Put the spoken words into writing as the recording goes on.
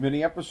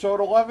Mini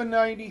episode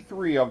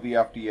 1193 of the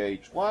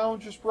FDH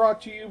Lounge is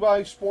brought to you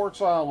by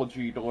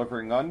Sportsology,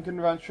 delivering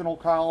unconventional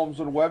columns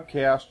and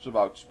webcasts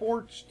about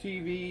sports,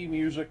 TV,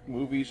 music,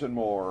 movies, and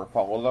more.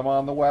 Follow them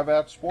on the web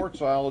at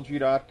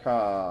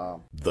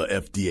sportsology.com. The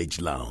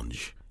FDH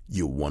Lounge.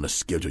 You want to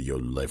schedule your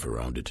life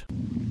around it.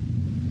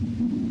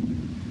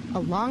 A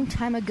long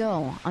time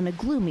ago, on a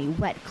gloomy,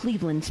 wet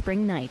Cleveland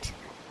spring night,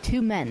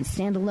 two men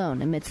stand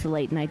alone amidst the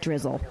late-night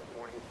drizzle.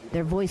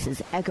 Their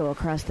voices echo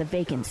across the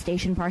vacant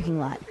station parking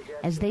lot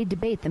as they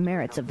debate the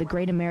merits of the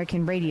great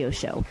American radio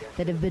show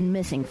that have been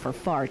missing for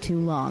far too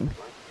long.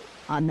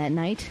 On that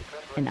night,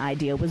 an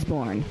idea was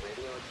born.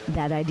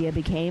 That idea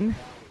became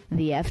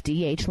the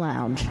FDH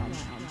Lounge.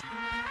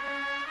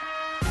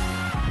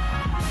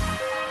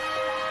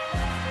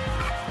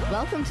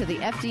 Welcome to the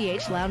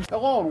FDH Lounge.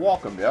 Hello and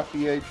welcome to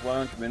FDH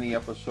Lounge mini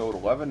episode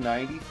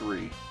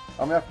 1193.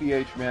 I'm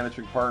FDH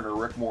Managing Partner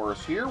Rick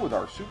Morris here with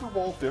our Super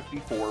Bowl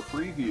 54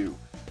 preview.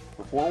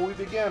 Before we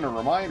begin, a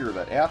reminder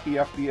that at the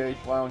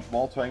FDH Lounge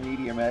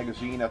multimedia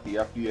magazine at the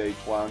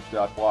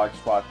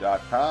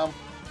fdhlounge.blogspot.com,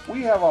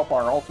 we have up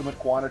our ultimate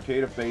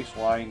quantitative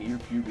baseline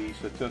UQB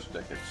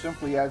statistic. It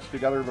simply adds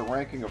together the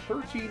ranking of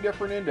 13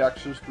 different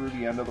indexes through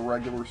the end of the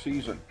regular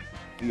season.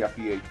 The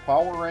FDH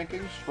Power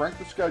Rankings,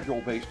 strength of schedule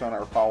based on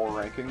our power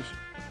rankings,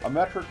 a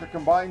metric that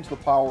combines the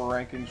power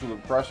rankings with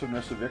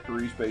impressiveness of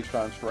victories based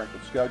on strength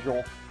of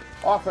schedule,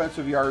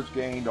 offensive yards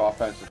gained,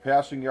 offensive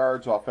passing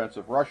yards,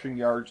 offensive rushing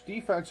yards,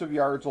 defensive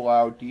yards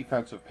allowed,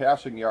 defensive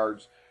passing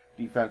yards,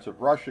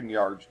 defensive rushing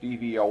yards,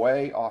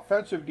 DVOA,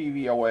 offensive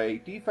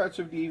DVOA,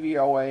 defensive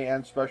DVOA,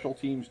 and special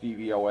teams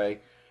DVOA.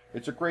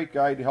 It's a great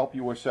guide to help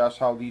you assess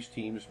how these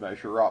teams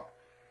measure up.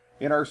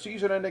 In our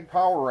season-ending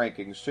power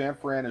rankings, San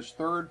Fran is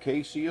 3rd,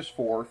 KC is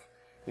 4th.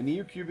 In the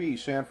UQB,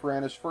 San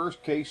Fran is 1st,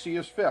 KC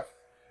is 5th.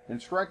 In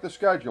strength of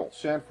schedule,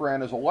 San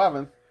Fran is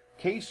 11th,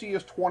 KC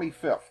is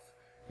 25th.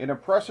 In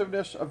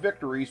impressiveness of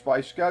victories by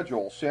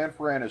schedule, San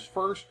Fran is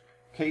 1st,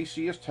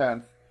 KC is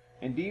 10th.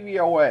 In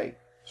DVOA,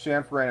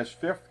 San Fran is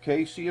 5th,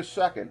 KC is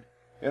 2nd.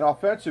 In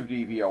offensive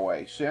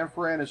DVOA, San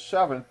Fran is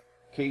 7th,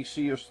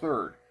 KC is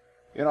 3rd.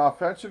 In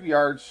offensive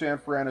yards, San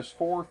Fran is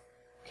 4th,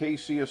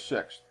 KC is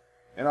 6th.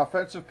 In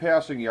offensive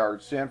passing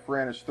yards, San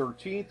Fran is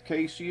 13th,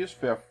 KC is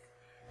 5th.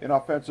 In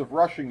offensive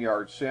rushing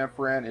yards, San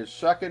Fran is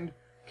 2nd,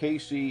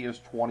 KC is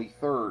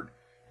 23rd.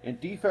 In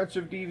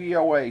defensive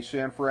DVOA,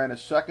 San Fran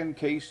is 2nd,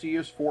 KC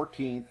is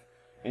 14th.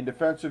 In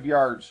defensive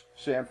yards,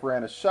 San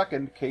Fran is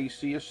 2nd,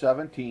 KC is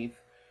 17th.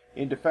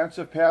 In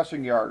defensive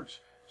passing yards,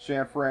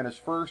 San Fran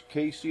is 1st,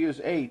 KC is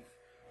 8th.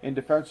 In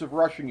defensive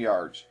rushing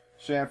yards,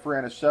 San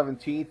Fran is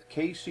 17th,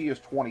 KC is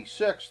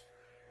 26th.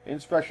 In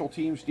special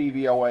teams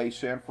DVOA,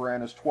 San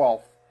Fran is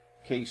 12th,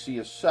 KC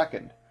is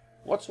 2nd.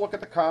 Let's look at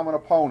the common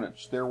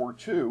opponents. There were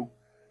two.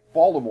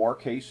 Baltimore,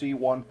 KC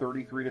won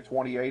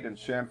 33-28 and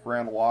San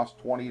Fran lost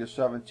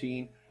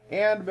 20-17.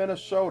 And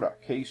Minnesota,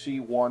 KC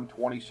won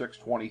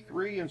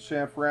 26-23 and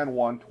San Fran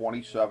won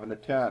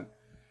 27-10.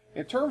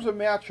 In terms of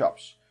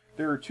matchups,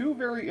 there are two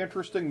very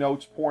interesting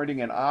notes pointing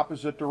in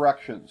opposite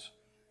directions.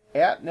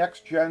 At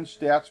NextGen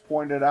Stats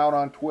pointed out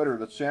on Twitter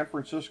that San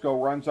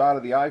Francisco runs out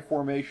of the I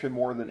formation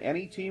more than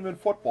any team in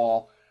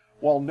football,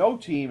 while no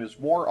team is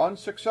more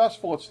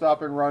unsuccessful at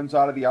stopping runs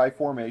out of the I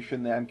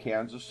formation than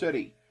Kansas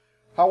City.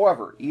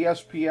 However,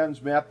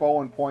 ESPN's Matt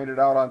Bowen pointed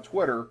out on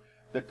Twitter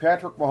that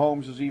Patrick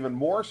Mahomes is even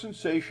more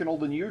sensational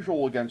than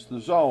usual against the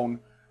zone,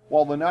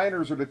 while the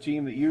Niners are the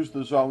team that used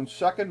the zone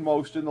second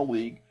most in the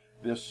league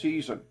this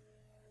season.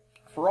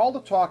 For all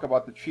the talk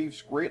about the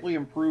Chiefs' greatly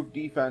improved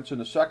defense in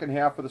the second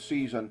half of the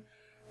season,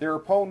 their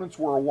opponents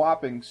were a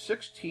whopping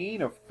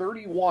 16 of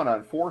 31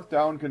 on fourth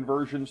down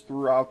conversions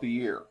throughout the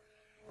year.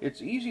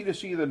 It's easy to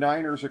see the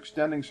Niners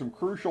extending some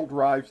crucial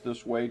drives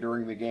this way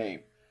during the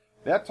game.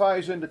 That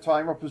ties into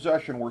time of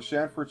possession, where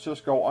San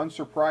Francisco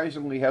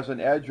unsurprisingly has an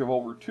edge of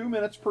over 2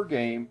 minutes per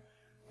game,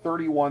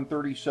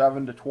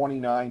 31-37 to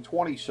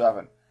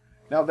 29-27.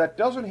 Now, that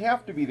doesn't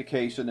have to be the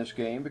case in this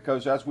game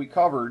because, as we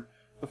covered,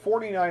 the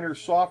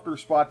 49ers' softer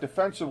spot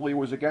defensively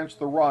was against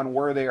the run,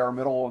 where they are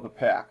middle of the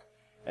pack.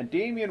 And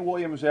Damian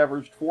Williams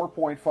averaged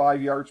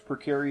 4.5 yards per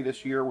carry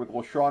this year, with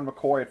LaShawn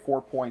McCoy at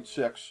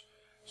 4.6.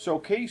 So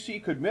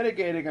KC could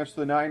mitigate against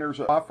the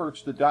Niners'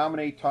 efforts to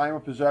dominate time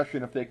of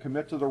possession if they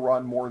commit to the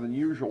run more than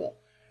usual.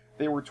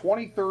 They were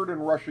 23rd in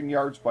rushing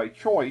yards by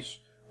choice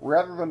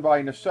rather than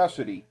by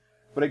necessity,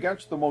 but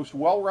against the most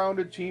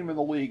well-rounded team in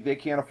the league, they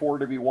can't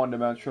afford to be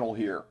one-dimensional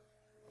here.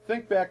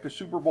 Think back to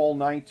Super Bowl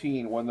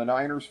 19 when the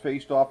Niners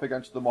faced off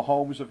against the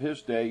Mahomes of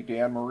his day,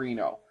 Dan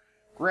Marino.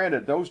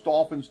 Granted, those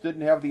Dolphins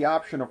didn't have the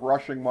option of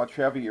rushing much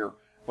heavier,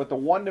 but the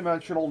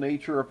one-dimensional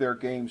nature of their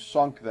game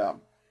sunk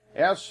them.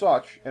 As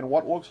such, in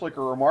what looks like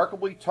a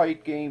remarkably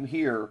tight game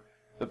here,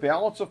 the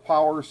balance of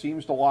power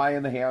seems to lie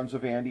in the hands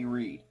of Andy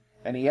Reid.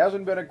 And he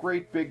hasn't been a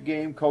great big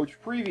game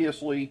coach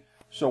previously,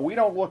 so we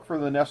don't look for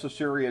the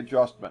necessary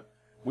adjustment.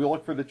 We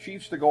look for the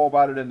Chiefs to go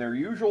about it in their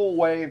usual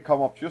way and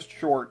come up just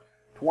short,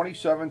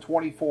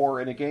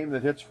 27-24, in a game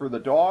that hits for the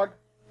dog,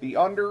 the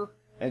under,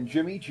 and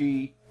Jimmy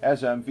G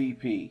as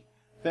MVP.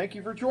 Thank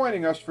you for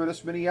joining us for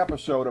this mini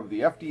episode of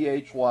the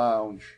FDH Lounge.